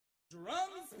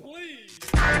Drums, please.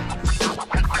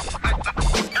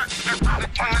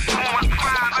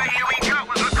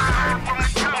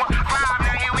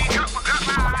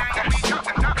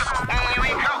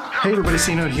 Hey everybody,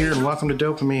 C-Note here, and welcome to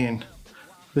Dopamine,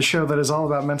 the show that is all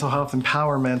about mental health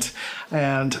empowerment.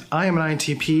 And I am an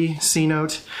INTP,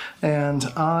 C-Note, and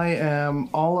I am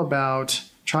all about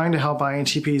trying to help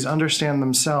INTPs understand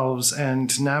themselves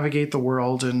and navigate the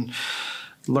world and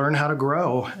learn how to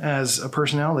grow as a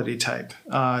personality type.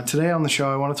 Today on the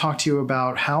show, I want to talk to you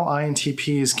about how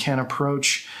INTPs can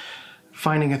approach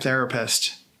finding a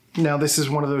therapist. Now, this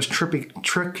is one of those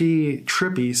tricky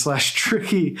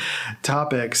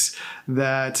topics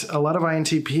that a lot of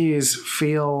INTPs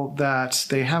feel that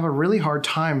they have a really hard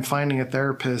time finding a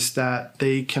therapist that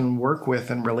they can work with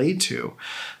and relate to.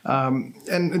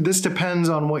 And this depends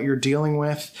on what you're dealing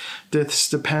with. This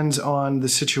depends on the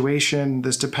situation.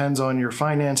 This depends on your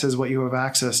finances, what you have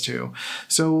access to.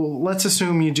 So let's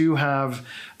assume you do have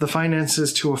the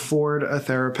finances to afford a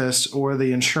therapist or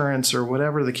the insurance or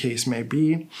whatever the case may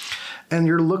be, and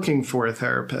you're looking for a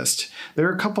therapist. There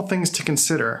are a couple things to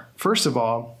consider. First of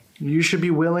all, you should be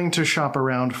willing to shop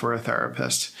around for a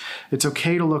therapist. It's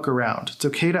okay to look around. It's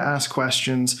okay to ask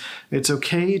questions. It's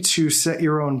okay to set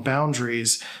your own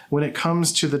boundaries when it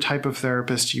comes to the type of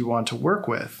therapist you want to work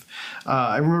with.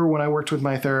 I remember when I worked with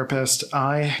my therapist,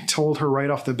 I told her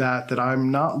right off the bat that I'm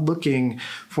not looking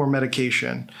for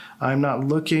medication. I'm not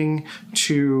looking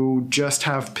to just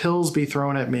have pills be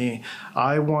thrown at me.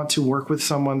 I want to work with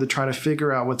someone to try to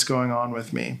figure out what's going on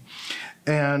with me.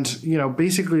 And,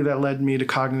 basically that led me to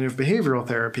cognitive behavioral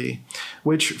therapy,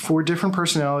 which for different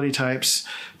personality types,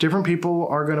 different people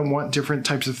are going to want different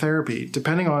types of therapy,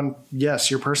 depending on, yes,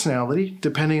 your personality,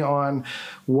 depending on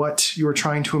what you're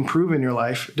trying to improve in your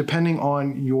life, depending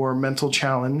on your mental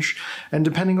challenge, and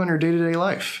depending on your day-to-day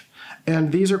life.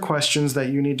 And these are questions that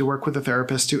you need to work with a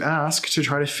therapist to ask to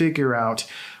try to figure out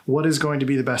what is going to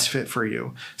be the best fit for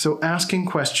you. So asking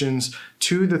questions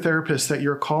to the therapist that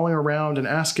you're calling around and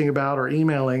asking about or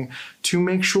emailing to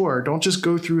make sure, don't just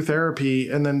go through therapy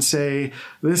and then say,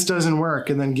 this doesn't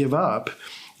work and then give up.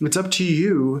 It's up to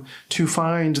you to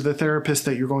find the therapist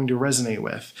that you're going to resonate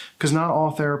with, because not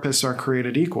all therapists are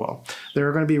created equal. There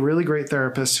are going to be really great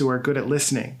therapists who are good at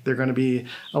listening. They're going to be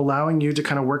allowing you to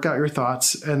kind of work out your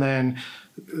thoughts. And then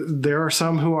there are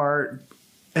some who are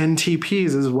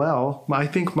NTPs as well. I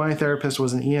think my therapist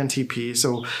was an ENTP,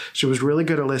 so she was really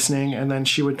good at listening, and then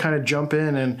she would kind of jump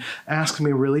in and ask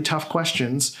me really tough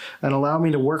questions and allow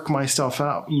me to work my stuff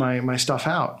out.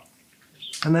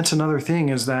 And that's another thing,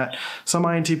 is that some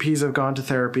INTPs have gone to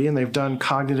therapy and they've done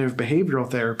cognitive behavioral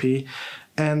therapy,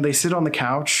 and they sit on the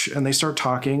couch and they start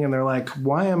talking and they're like,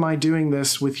 why am I doing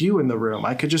this with you in the room?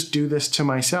 I could just do this to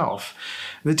myself.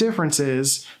 The difference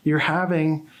is you're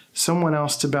having someone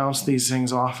else to bounce these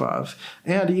things off of.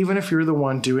 And even if you're the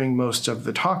one doing most of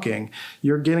the talking,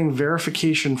 you're getting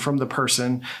verification from the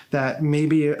person that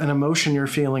maybe an emotion you're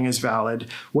feeling is valid,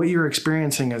 what you're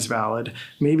experiencing is valid.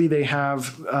 Maybe they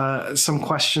have some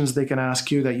questions they can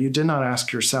ask you that you did not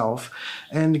ask yourself,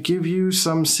 and give you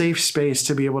some safe space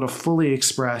to be able to fully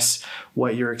express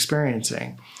what you're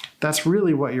experiencing. That's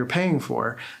really what you're paying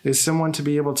for, is someone to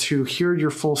be able to hear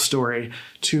your full story,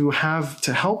 to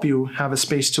help you have a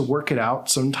space to work it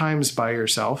out, sometimes by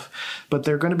yourself, but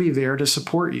they're going to be there to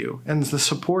support you. And the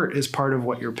support is part of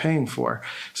what you're paying for.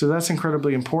 So that's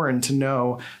incredibly important to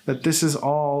know, that this is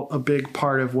all a big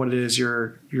part of what it is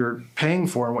you're paying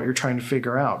for and what you're trying to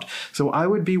figure out. So I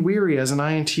would be weary as an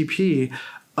INTP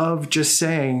of just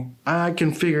saying, I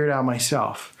can figure it out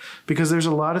myself. Because there's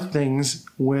a lot of things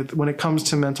when it comes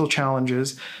to mental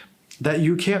challenges that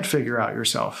you can't figure out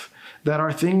yourself, that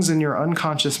are things in your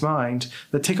unconscious mind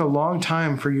that take a long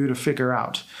time for you to figure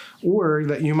out, or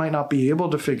that you might not be able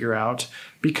to figure out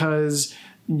because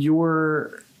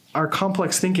our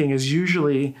complex thinking is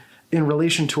usually in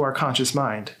relation to our conscious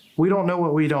mind. We don't know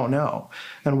what we don't know.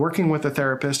 And working with a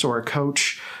therapist or a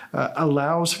coach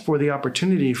allows for the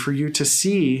opportunity for you to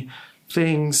see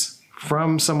things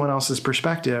from someone else's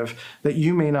perspective that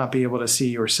you may not be able to see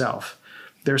yourself.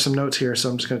 There's some notes here, so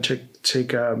I'm just going to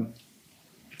take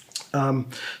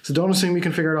so don't assume you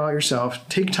can figure it out yourself.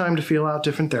 Take time to feel out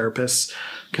different therapists.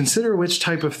 Consider which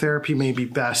type of therapy may be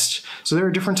best. So there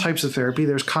are different types of therapy.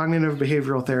 There's cognitive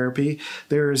behavioral therapy.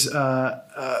 There's,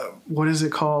 what is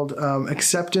it called?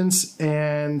 Acceptance,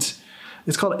 and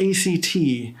it's called ACT.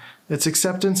 It's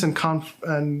acceptance and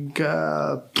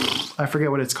I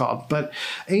forget what it's called, but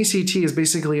ACT is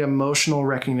basically emotional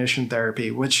recognition therapy,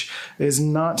 which is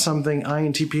not something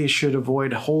INTPs should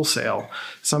avoid wholesale.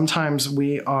 Sometimes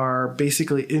we are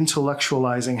basically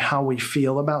intellectualizing how we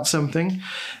feel about something,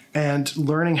 and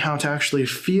learning how to actually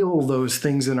feel those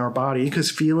things in our body,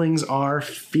 because feelings are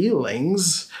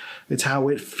feelings. It's how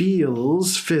it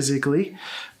feels physically,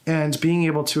 and being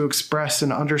able to express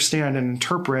and understand and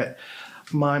interpret.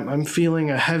 I'm feeling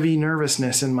a heavy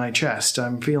nervousness in my chest.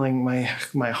 I'm feeling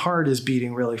my heart is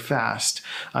beating really fast.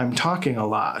 I'm talking a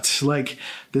lot. Like,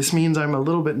 this means I'm a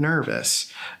little bit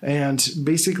nervous. And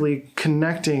basically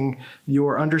connecting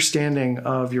your understanding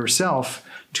of yourself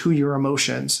to your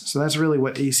emotions. So that's really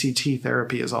what ACT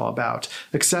therapy is all about.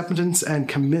 Acceptance and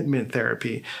commitment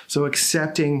therapy. So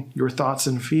accepting your thoughts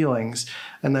and feelings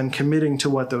and then committing to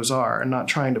what those are and not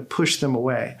trying to push them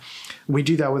away. We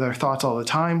do that with our thoughts all the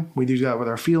time. We do that with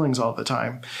our feelings all the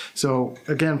time. So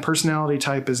again, personality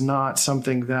type is not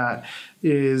something that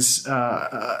is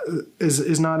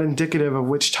not indicative of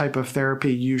which type of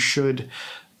therapy you should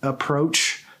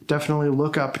approach. Definitely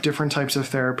look up different types of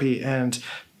therapy and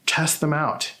test them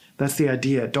out. That's the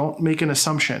idea. Don't make an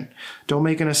assumption. Don't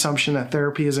make an assumption that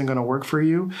therapy isn't going to work for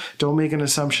you. Don't make an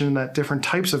assumption that different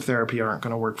types of therapy aren't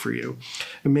going to work for you.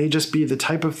 It may just be the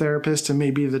type of therapist, it may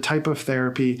be the type of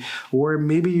therapy, or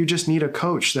maybe you just need a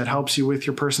coach that helps you with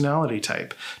your personality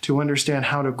type to understand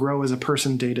how to grow as a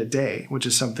person day to day, which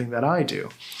is something that I do.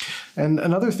 And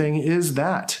another thing is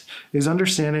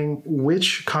understanding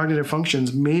which cognitive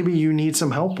functions maybe you need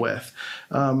some help with.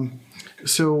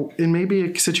 So it may be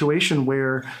a situation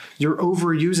where you're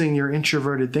overusing your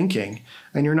introverted thinking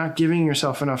and you're not giving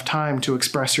yourself enough time to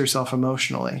express yourself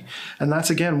emotionally. And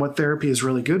that's, again, what therapy is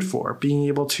really good for, being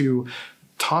able to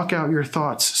talk out your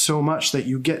thoughts so much that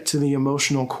you get to the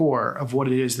emotional core of what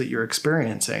it is that you're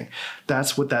experiencing.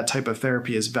 That's what that type of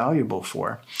therapy is valuable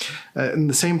for. And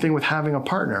the same thing with having a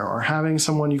partner or having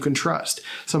someone you can trust,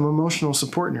 some emotional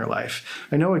support in your life.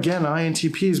 I know, again,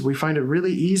 INTPs, we find it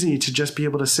really easy to just be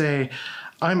able to say,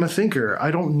 I'm a thinker, I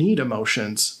don't need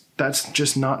emotions. That's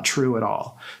just not true at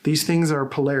all. These things are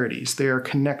polarities. They are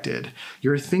connected.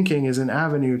 Your thinking is an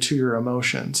avenue to your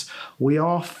emotions. We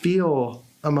all feel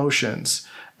emotions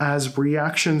as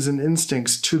reactions and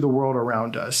instincts to the world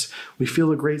around us. We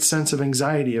feel a great sense of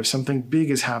anxiety if something big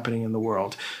is happening in the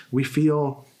world. We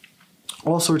feel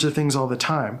all sorts of things all the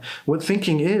time. What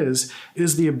thinking is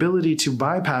the ability to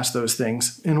bypass those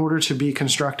things in order to be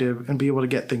constructive and be able to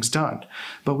get things done.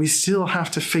 But we still have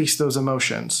to face those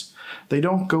emotions. They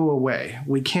don't go away.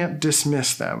 We can't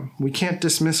dismiss them. We can't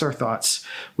dismiss our thoughts.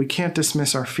 We can't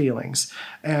dismiss our feelings.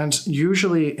 And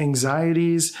usually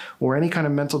anxieties or any kind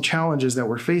of mental challenges that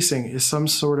we're facing is some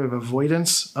sort of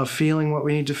avoidance of feeling what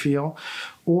we need to feel,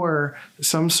 or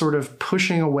some sort of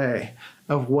pushing away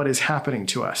of what is happening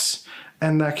to us.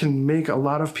 And that can make a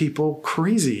lot of people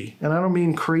crazy. And I don't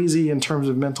mean crazy in terms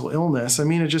of mental illness. I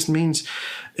mean, it just means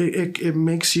it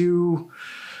makes you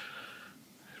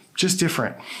just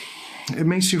different. It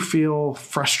makes you feel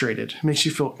frustrated. It makes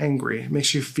you feel angry. It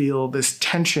makes you feel this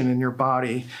tension in your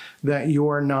body that you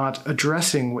are not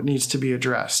addressing what needs to be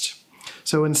addressed.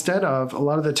 So instead of, a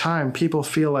lot of the time, people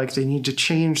feel like they need to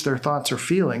change their thoughts or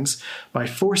feelings by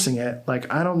forcing it.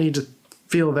 Like, I don't need to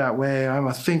feel that way. I'm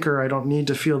a thinker. I don't need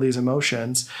to feel these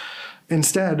emotions.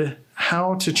 Instead,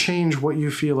 how to change what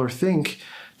you feel or think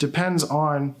depends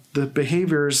on the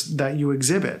behaviors that you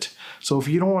exhibit. So if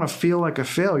you don't want to feel like a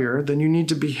failure, then you need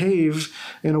to behave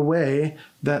in a way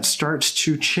that starts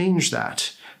to change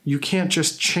that. You can't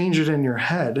just change it in your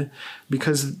head,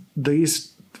 because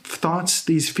these thoughts,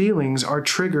 these feelings are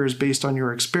triggers based on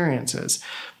your experiences.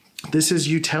 This is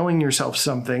you telling yourself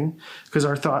something, because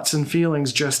our thoughts and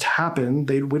feelings just happen.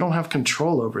 We don't have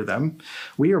control over them.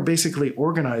 We are basically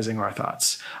organizing our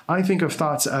thoughts. I think of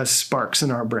thoughts as sparks in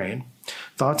our brain.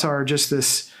 Thoughts are just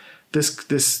this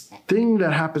thing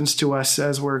that happens to us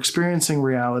as we're experiencing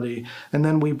reality, and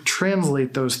then we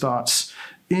translate those thoughts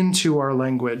into our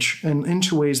language and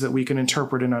into ways that we can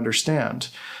interpret and understand.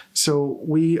 So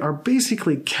we are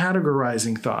basically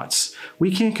categorizing thoughts.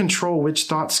 We can't control which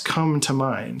thoughts come to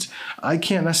mind. I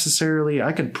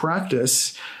can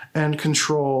practice and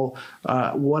control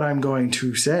what I'm going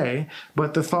to say,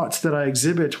 but the thoughts that I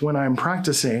exhibit when I'm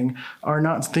practicing are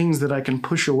not things that I can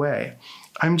push away.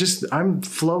 I'm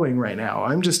flowing right now.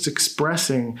 I'm just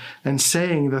expressing and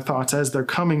saying the thoughts as they're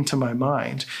coming to my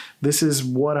mind. This is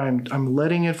what I'm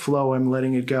letting it flow. I'm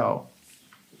letting it go.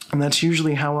 And that's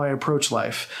usually how I approach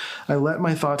life. I let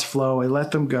my thoughts flow, I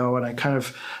let them go, and I kind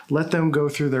of let them go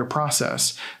through their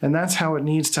process. And that's how it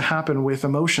needs to happen with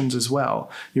emotions as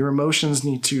well. Your emotions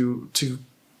need to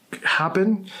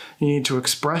happen, you need to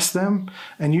express them,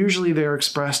 and usually they're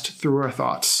expressed through our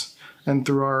thoughts and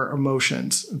through our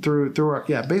emotions, through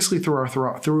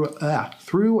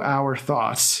our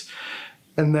thoughts.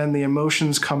 And then the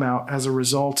emotions come out as a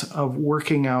result of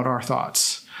working out our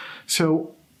thoughts.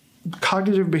 So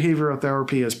Cognitive behavioral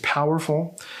therapy is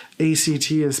powerful.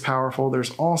 ACT is powerful. There's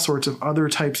all sorts of other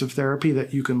types of therapy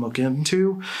that you can look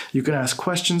into. You can ask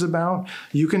questions about.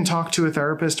 You can talk to a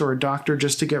therapist or a doctor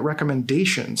just to get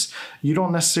recommendations. You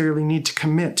don't necessarily need to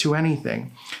commit to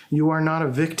anything. You are not a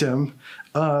victim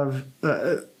of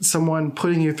someone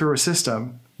putting you through a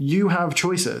system. You have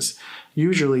choices.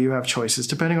 Usually you have choices,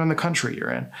 depending on the country you're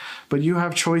in. But you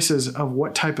have choices of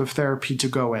what type of therapy to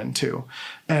go into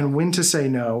and when to say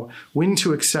no, when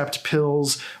to accept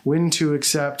pills, when to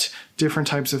accept different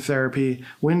types of therapy,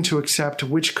 when to accept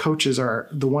which coaches are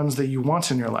the ones that you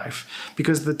want in your life.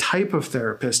 Because the type of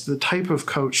therapist, the type of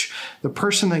coach, the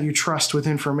person that you trust with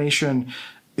information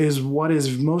is what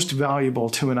is most valuable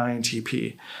to an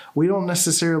INTP. We don't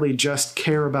necessarily just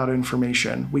care about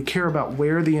information. We care about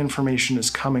where the information is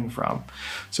coming from.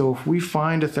 So if we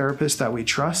find a therapist that we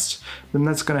trust, then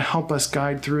that's going to help us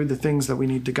guide through the things that we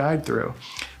need to guide through.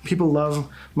 People love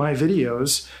my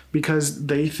videos because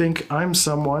they think I'm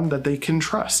someone that they can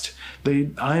trust.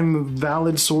 I'm a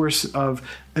valid source of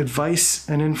advice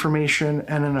and information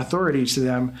and an authority to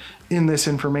them in this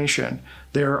information.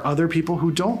 There are other people who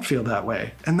don't feel that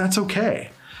way, and that's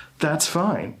okay. That's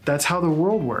fine. That's how the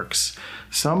world works.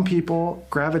 Some people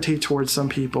gravitate towards some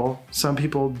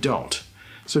people don't.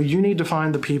 So you need to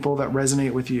find the people that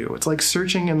resonate with you. It's like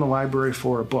searching in the library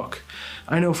for a book.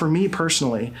 I know for me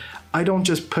personally, I don't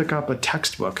just pick up a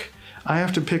textbook. I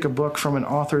have to pick a book from an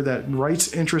author that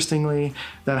writes interestingly,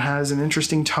 that has an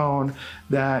interesting tone,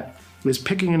 that is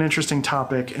picking an interesting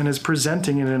topic and is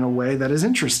presenting it in a way that is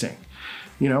interesting.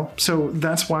 So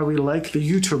that's why we like the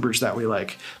YouTubers that we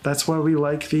like. That's why we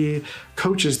like the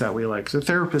coaches that we like, the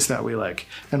therapists that we like.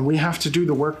 And we have to do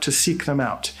the work to seek them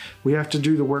out. We have to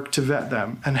do the work to vet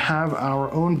them and have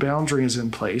our own boundaries in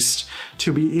place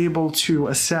to be able to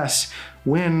assess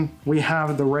when we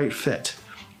have the right fit.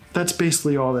 That's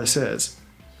basically all this is.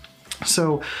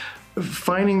 So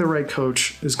finding the right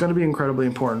coach is going to be incredibly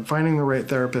important. Finding the right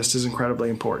therapist is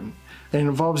incredibly important. It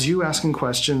involves you asking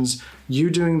questions, you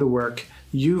doing the work,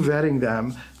 you vetting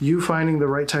them, you finding the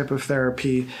right type of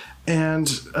therapy,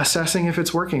 and assessing if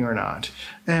it's working or not.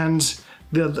 And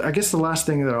I guess the last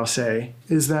thing that I'll say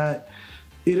is that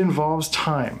it involves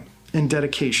time and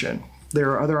dedication.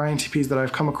 There are other INTPs that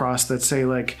I've come across that say,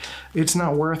 like, it's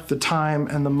not worth the time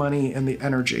and the money and the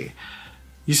energy.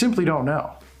 You simply don't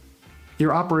know.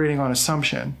 You're operating on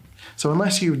assumption. So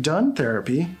unless you've done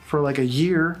therapy for like a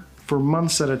year, for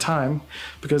months at a time,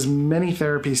 because many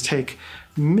therapies take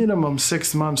minimum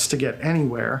 6 months to get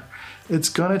anywhere, it's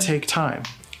gonna take time.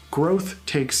 Growth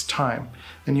takes time,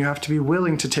 and you have to be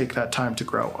willing to take that time to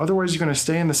grow. Otherwise, you're gonna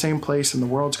stay in the same place and the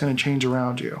world's gonna change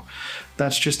around you.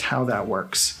 That's just how that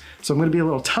works. So I'm gonna be a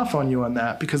little tough on you on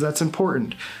that because that's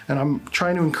important. And I'm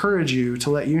trying to encourage you to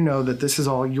let you know that this is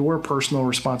all your personal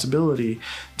responsibility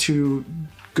to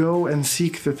go and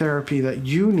seek the therapy that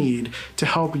you need to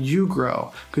help you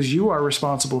grow, because you are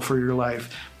responsible for your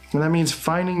life. And that means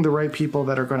finding the right people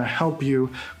that are going to help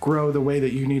you grow the way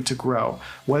that you need to grow,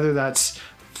 whether that's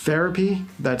therapy,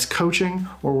 that's coaching,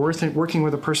 or working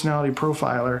with a personality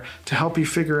profiler to help you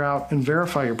figure out and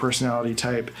verify your personality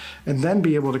type, and then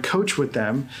be able to coach with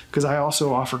them, because I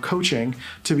also offer coaching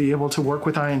to be able to work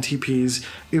with INTPs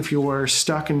if you're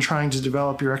stuck in trying to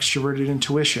develop your extroverted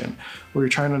intuition, or you're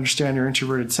trying to understand your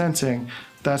introverted sensing.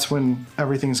 That's when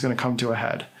everything's going to come to a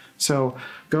head. So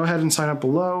go ahead and sign up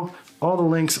below. All the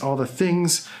links, all the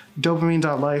things,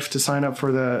 dopamine.life to sign up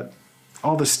for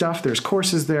all the stuff. There's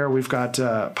courses there. We've got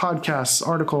podcasts,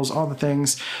 articles, all the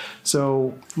things.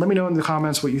 So let me know in the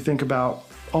comments what you think about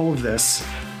all of this.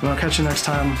 And I'll catch you next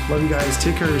time. Love you guys.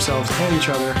 Take care of yourselves and each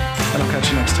other. And I'll catch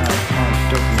you next time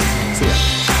on Dopamine. See ya.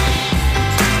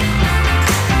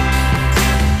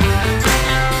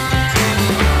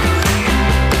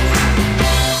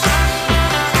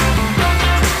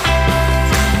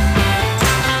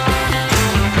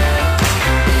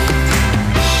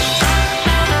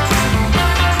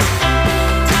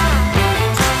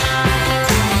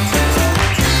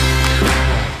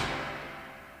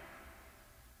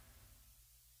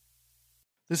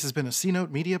 This has been a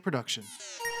C-Note Media production.